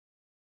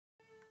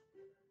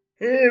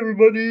Hey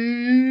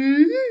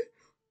everybody!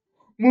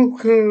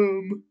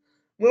 Welcome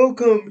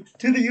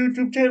to the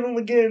YouTube channel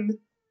again.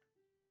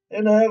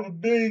 And I have a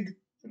big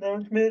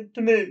announcement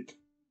to make.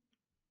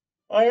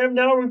 I am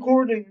now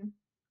recording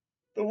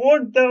the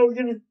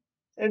 1010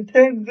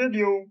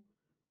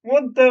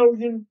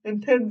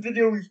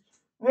 videos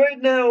right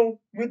now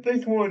with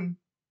this one.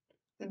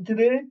 And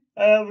today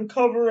I have a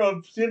cover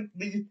of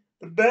Simply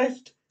the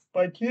Best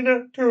by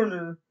Tina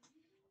Turner.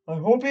 I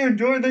hope you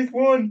enjoy this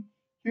one.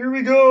 Here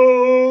we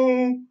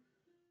go!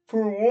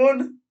 For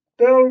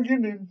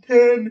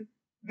 1010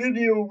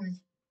 videos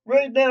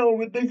right now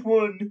with this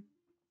one.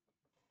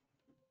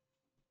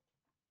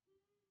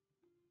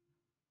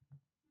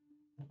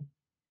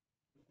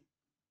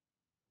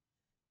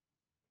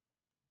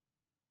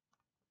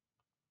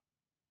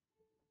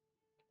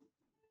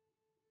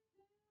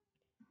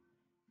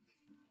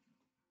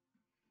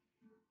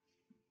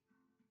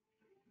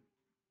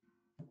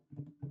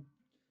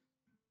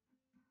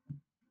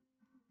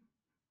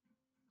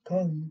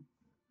 Connie,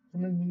 I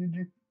need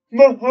you.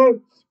 My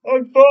heart's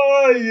on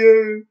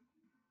fire.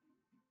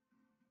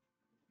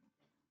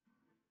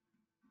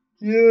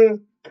 Yeah,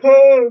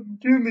 come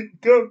to me,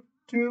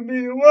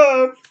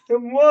 wild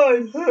and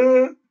wide,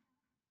 huh?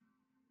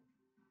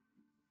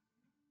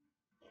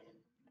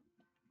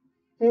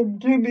 Come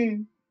to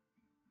me,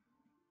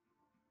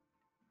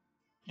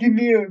 give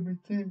me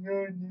everything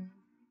I need.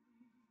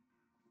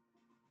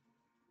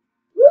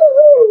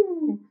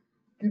 Woohoo!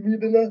 Give me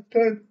the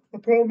lifetime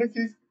of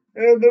promises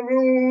and the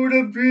road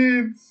of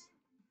dreams.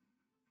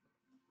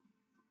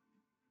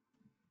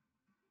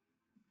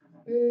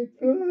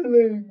 It's a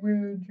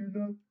language you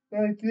know,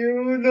 like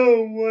you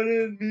know what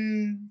it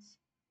means.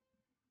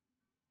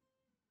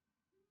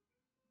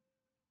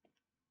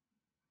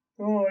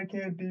 Oh, I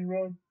can't be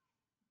wrong.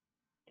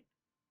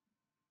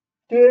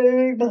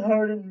 Take my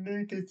heart and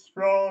make it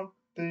strong,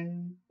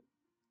 babe.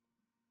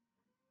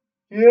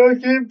 You're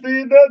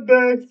simply the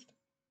best,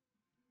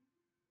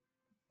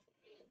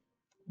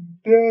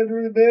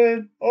 better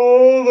than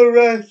all the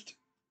rest.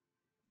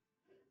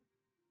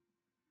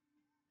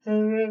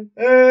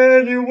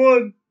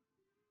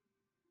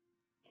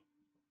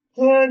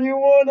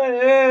 Anyone I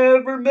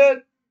ever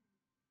met,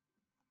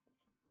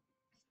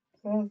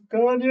 I've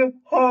on your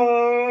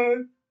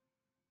heart.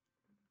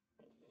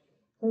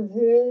 I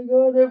hang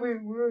on every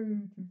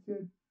word you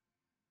said.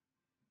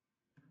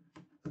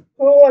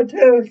 Oh, I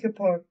tear us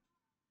apart.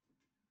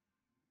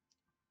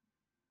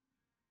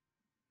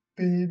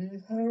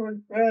 Baby, I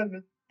would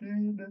rather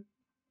be the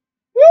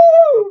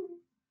woo!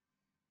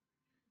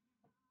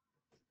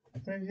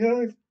 And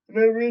yes, and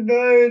every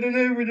night and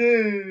every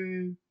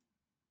day.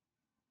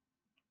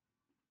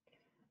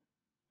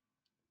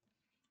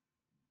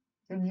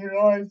 In your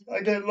eyes,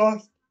 I get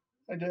lost.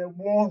 I get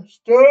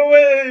washed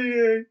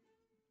away.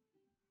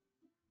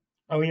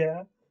 Oh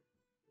yeah.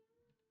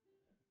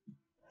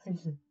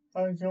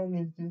 I don't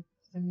need you.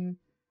 You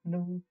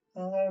know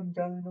I'm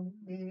gonna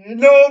be in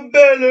no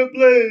better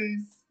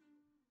place.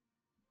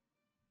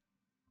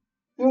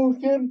 You're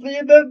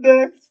simply the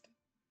best.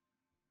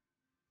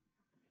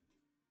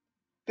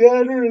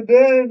 Better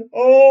than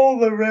all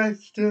the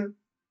rest.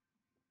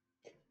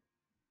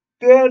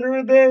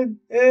 Better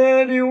than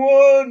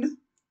anyone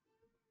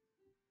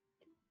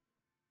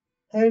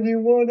I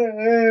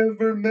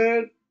ever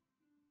met.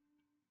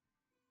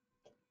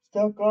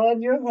 Stuck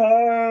on your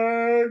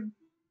heart.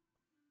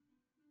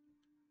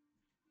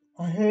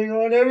 I hang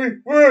on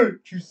every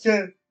word you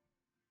said.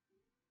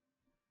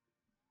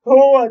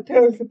 Oh, I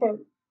tear us apart.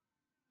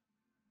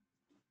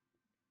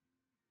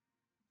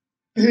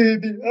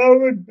 Baby, I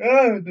would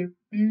rather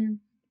be.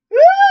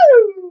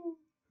 Woo!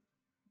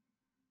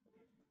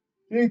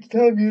 Next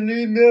time you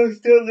leave me, I'll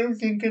still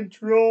losing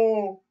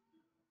control.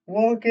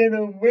 Walking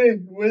away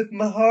with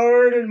my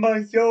heart and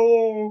my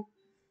soul.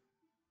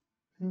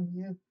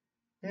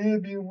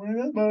 Maybe when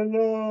I'm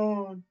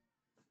alone.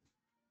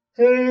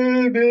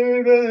 Hey,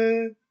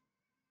 baby.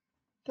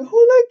 Don't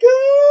let go.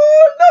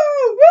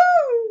 No.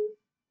 Woo!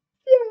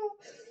 Yeah.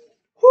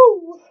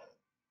 Woo.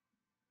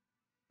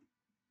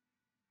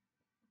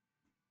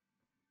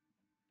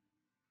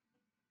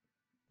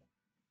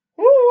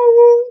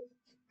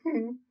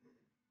 Woo.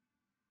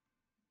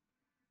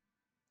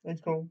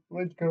 Let's go.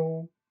 Let's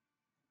go.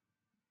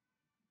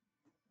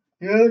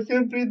 You're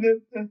simply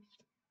the best.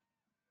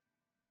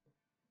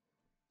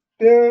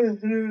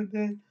 Better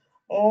than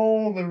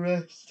all the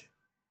rest.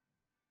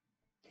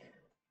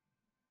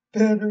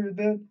 Better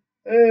than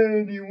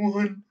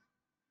anyone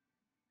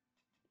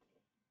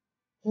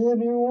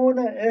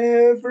I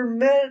ever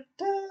met.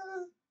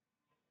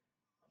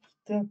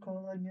 Stuck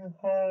on your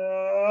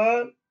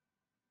heart.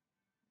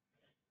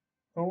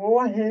 Oh,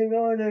 I hang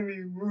on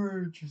every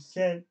word you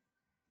said.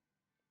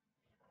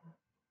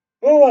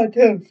 Oh, I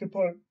tear us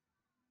apart.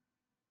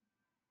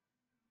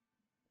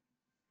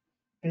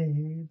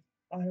 Babe,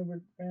 I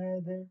would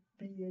rather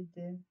be a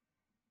dead.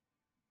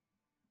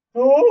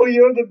 Oh,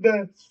 you're the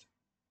best.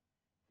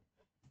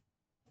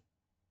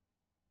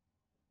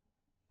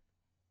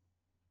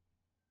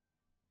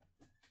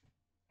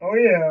 Oh,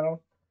 yeah.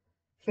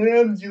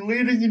 fans,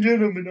 ladies and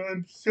gentlemen,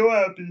 I'm so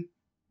happy.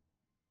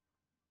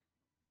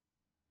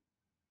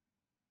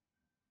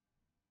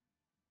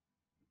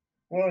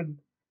 One,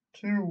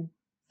 two,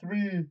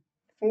 three,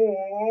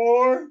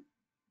 four.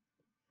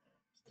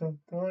 Stuck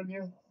on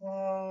your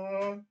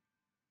heart.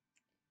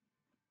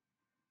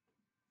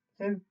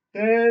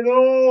 And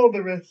all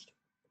the rest.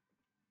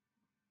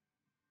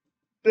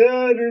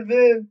 Better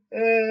than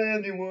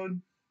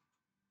anyone.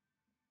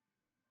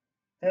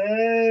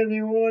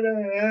 Anyone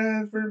I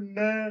ever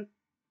met.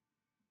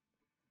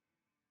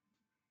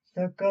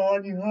 Stuck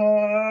on your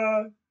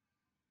heart.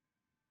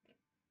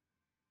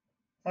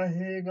 I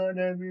hang on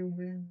every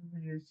word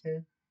you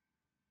say.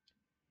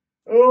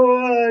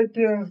 Oh, I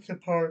tear us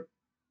apart.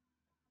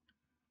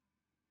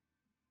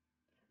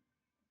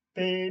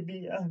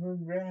 Baby, I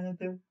would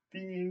rather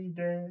be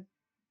there.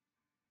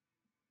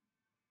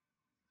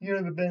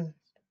 You're the best.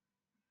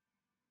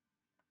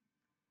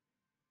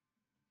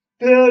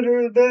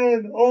 Better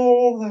than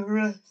all the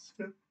rest.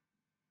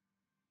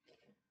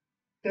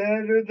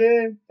 Better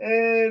than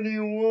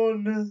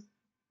anyone.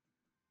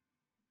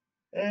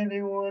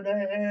 Anyone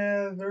I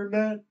ever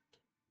met.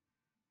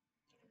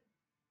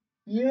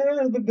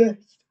 You're the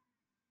best.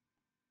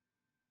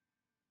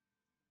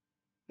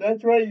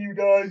 That's right, you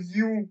guys.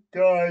 You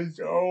guys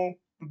are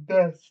the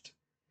best.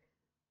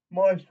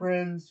 My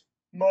friends,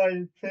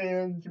 my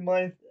fans,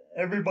 my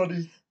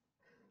everybody.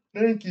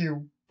 Thank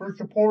you for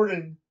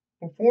supporting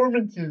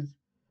performances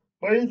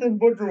by Ethan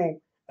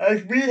Boudreau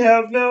as we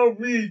have now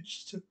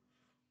reached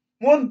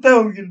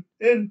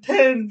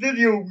 1,010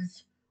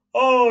 videos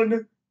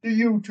on the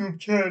YouTube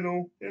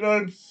channel, and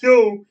I'm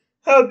so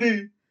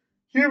happy.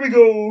 Here we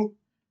go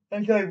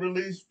as I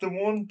release the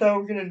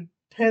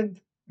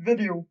 1,010th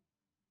video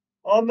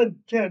on the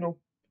channel.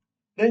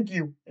 Thank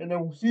you, and I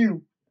will see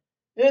you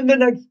in the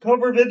next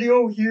cover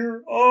video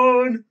here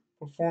on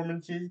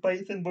Performances by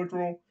Ethan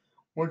Boudreau,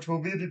 which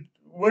will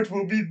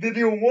be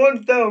video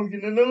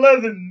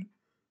 1011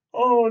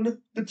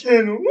 on the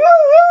channel.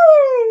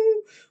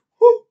 Woohoo!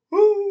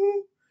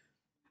 Woo-hoo!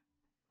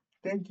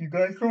 Thank you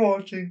guys for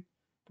watching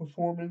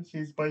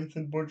Performances by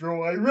Ethan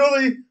Boudreau. I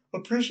really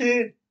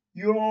appreciate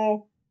you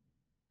all.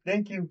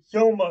 Thank you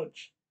so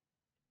much.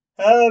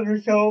 Have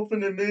yourself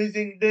an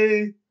amazing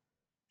day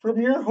from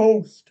your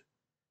host,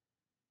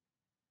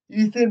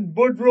 Ethan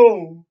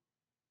Boudreau.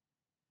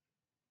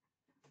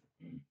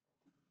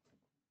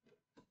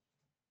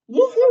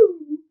 Woohoo!